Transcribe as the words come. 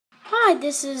Hi,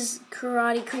 this is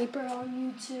Karate Creeper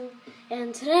on YouTube,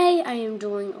 and today I am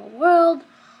doing a world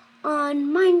on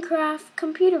Minecraft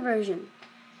computer version.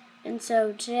 And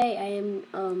so today I am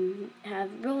have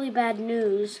really bad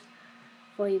news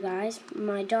for you guys.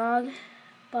 My dog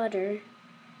Butter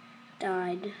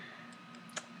died.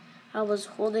 I was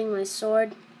holding my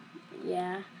sword.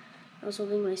 Yeah, I was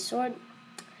holding my sword,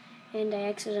 and I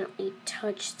accidentally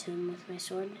touched him with my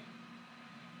sword,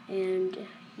 and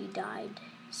he died.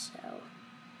 So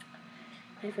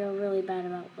I feel really bad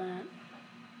about that.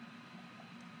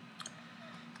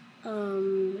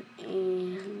 And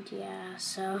yeah,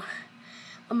 so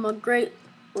I'm a great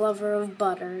lover of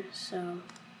butter, so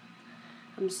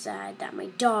I'm sad that my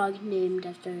dog named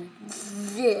after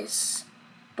this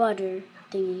butter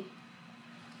thingy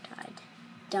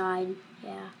died,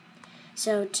 yeah.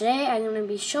 So today I'm going to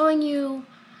be showing you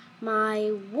my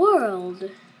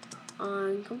world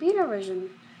on computer version,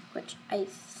 which I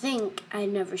think I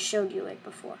never showed you it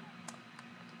before.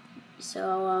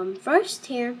 So first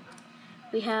here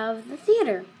we have the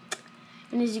theater,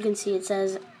 and as you can see it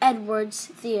says Edwards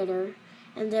Theater,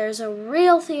 and there's a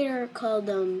real theater called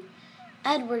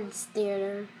Edwards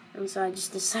Theater, and so I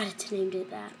just decided to name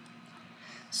it that.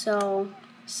 So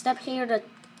step here to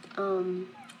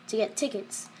get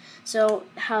tickets. So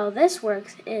how this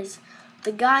works is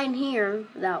the guy in here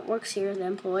that works here, the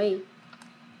employee,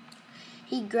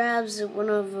 he grabs one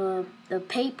of the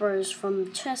papers from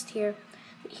the chest here.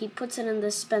 He puts it in the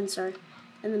dispenser,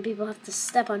 and then people have to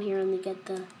step on here, and they get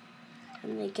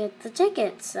the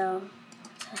ticket. So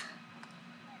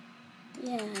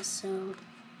yeah, so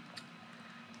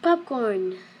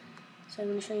popcorn. So I'm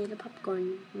going to show you the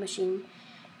popcorn machine.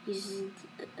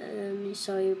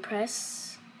 So you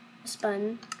press this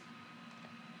button,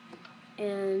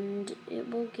 and it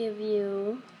will give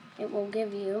you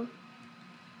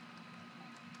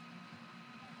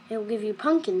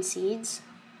pumpkin seeds,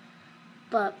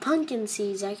 but pumpkin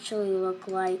seeds actually look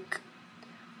like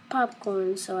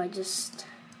popcorn, so I just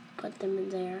put them in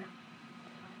there.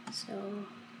 So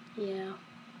yeah.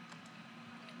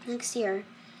 Next here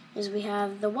is we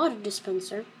have the water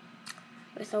dispenser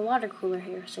with a water cooler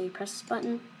here. So you press this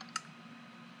button,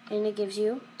 and it gives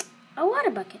you a water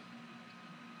bucket.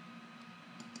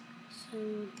 So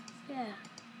yeah.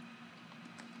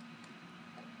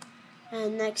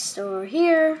 And next over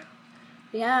here,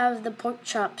 we have the pork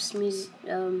chops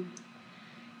machine.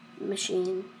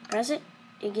 Press it,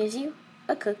 it gives you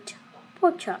a cooked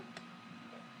pork chop.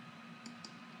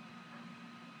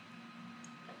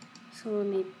 So let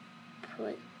me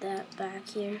put that back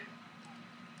here.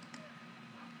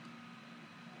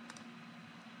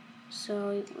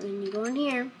 So when you go in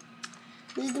here,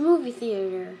 this is the movie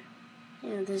theater.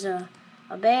 Yeah, there's a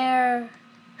bear,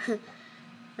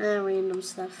 random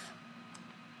stuff.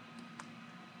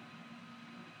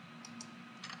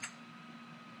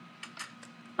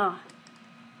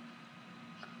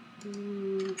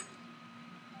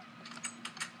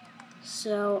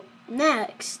 So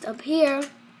next up here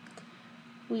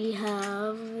we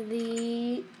have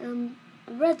the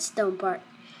redstone part,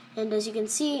 and as you can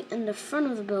see in the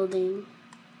front of the building,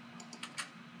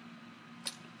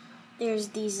 there's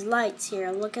these lights here.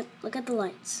 Look at the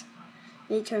lights.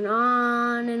 They turn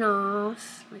on and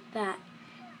off like that,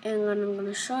 and then I'm going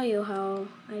to show you how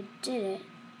I did it.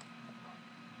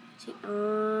 See,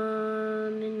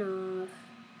 on and off,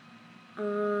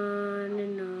 on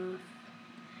and off.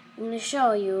 I'm going to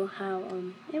show you how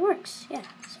it works. Yeah.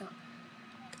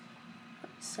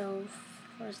 So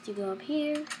first you go up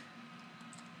here,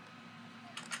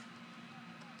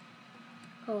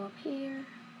 go up here,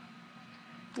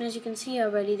 and as you can see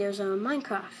already, there's a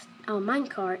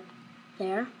minecart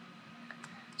there.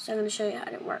 So I'm going to show you how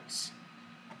it works.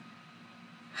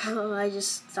 I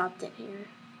just stopped it here.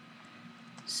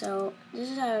 So this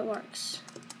is how it works.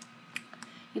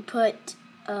 You put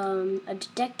a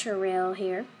detector rail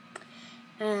here,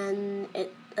 and a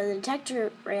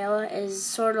detector rail is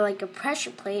sort of like a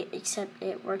pressure plate, except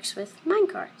it works with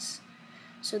minecarts.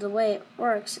 So the way it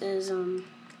works is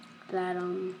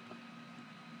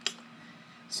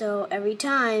so every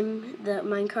time the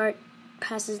minecart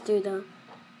passes through the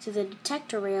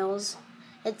detector rails,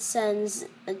 it sends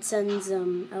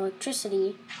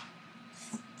electricity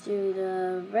through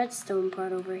the redstone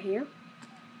part over here,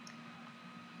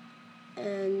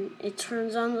 and it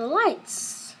turns on the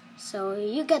lights. So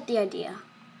you get the idea.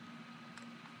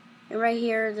 And right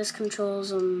here, this controls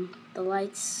the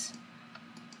lights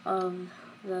of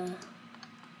the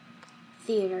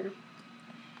theater.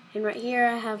 And right here,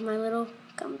 I have my little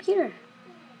computer.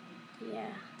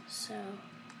 Yeah,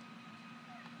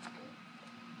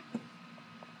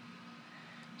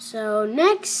 so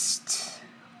next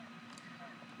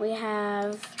we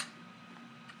have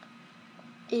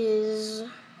is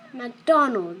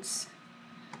McDonald's.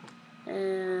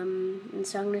 And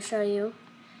so I'm going to show you.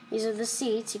 These are the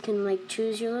seats. You can like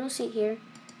choose your little seat here.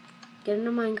 Get in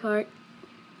a minecart,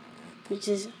 which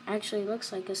is actually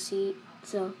looks like a seat.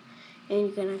 So, and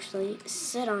you can actually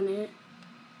sit on it.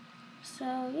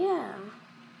 So yeah.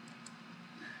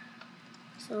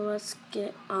 So let's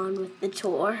get on with the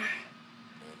tour.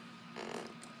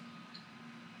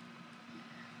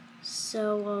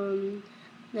 So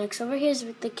next over here is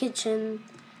the kitchen.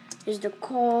 There's the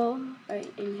coal,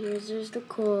 right? And there's the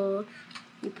coal.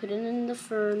 You put it in the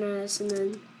furnace, and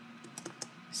then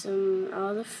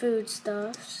all the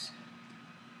foodstuffs.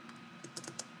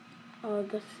 All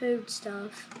the food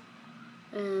stuff.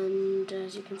 And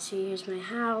as you can see, here's my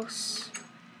house.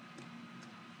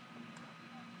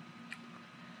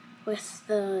 With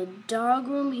the dog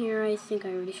room here, I think I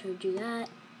already showed you that.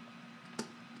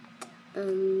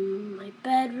 My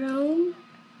bedroom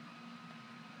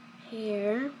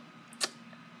here.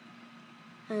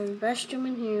 And restroom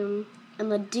in here.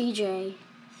 And the DJ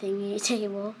thingy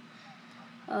table.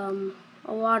 A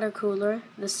water cooler,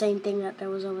 the same thing that there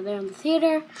was over there in the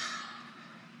theater.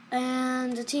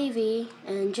 And the TV,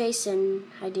 and Jason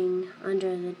hiding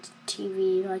under the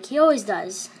TV like he always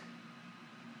does.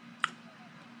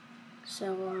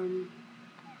 So,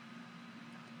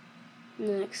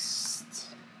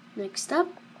 next up,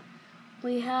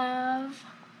 we have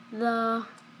the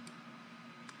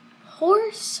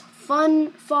horse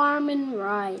fun farm and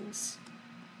rides.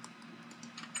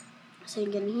 So you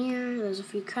get in here, there's a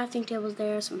few crafting tables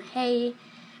there, some hay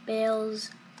bales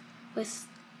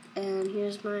and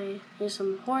here's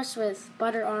some horse with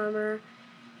butter armor,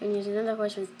 and here's another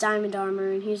horse with diamond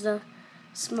armor, and here's the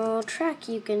small track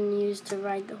you can use to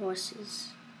ride the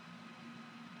horses.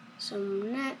 So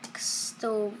next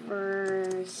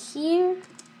over here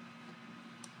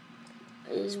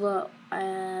is what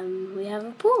we have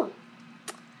a pool.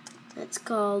 It's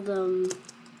called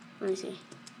let me see,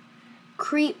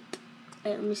 Creep.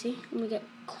 Wait, let me see. Let me get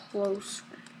closer.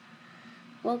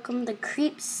 Welcome to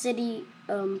Creep City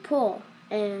pool,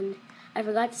 and I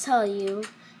forgot to tell you,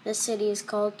 this city is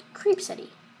called Creep City.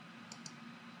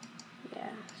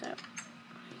 Yeah,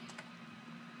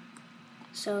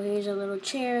 so here's a little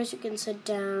chairs you can sit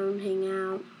down, hang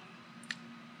out,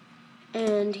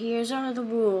 and here's are the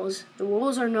rules. The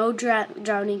rules are no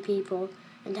drowning people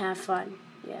and have fun.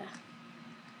 Yeah,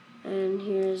 and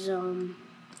here's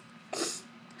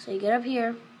so you get up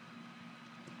here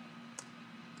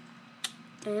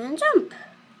and jump.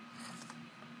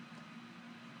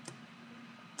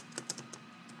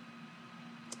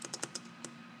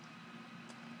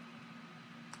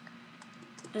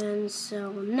 And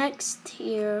so next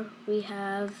here we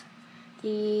have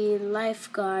the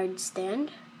lifeguard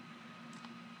stand.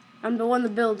 I'm the one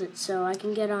that built it, so I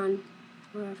can get on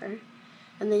wherever.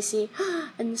 And they see,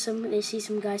 they see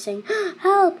some guy saying,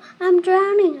 "Help! I'm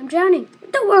drowning! I'm drowning!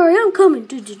 Don't worry, I'm coming!"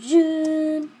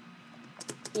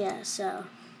 Yeah, so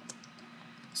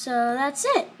that's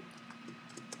it.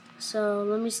 So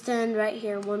let me stand right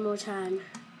here one more time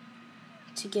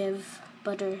to give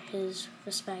Butter his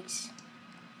respects.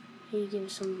 He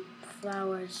gives some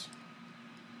flowers.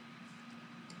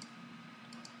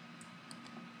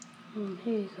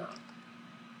 Here you go.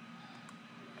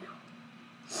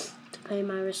 To pay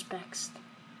my respects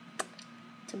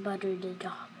to Butter the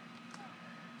dog.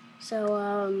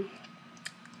 So,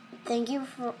 thank you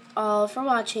all for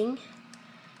watching.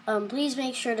 Please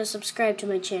make sure to subscribe to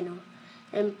my channel.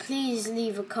 And please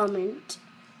leave a comment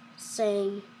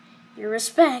saying your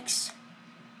respects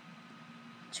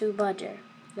to Butter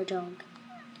the dog.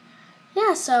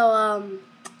 Yeah, so,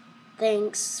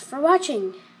 thanks for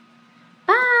watching.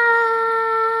 Bye!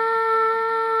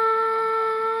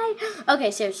 Okay,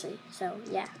 seriously, so,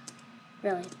 yeah,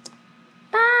 really.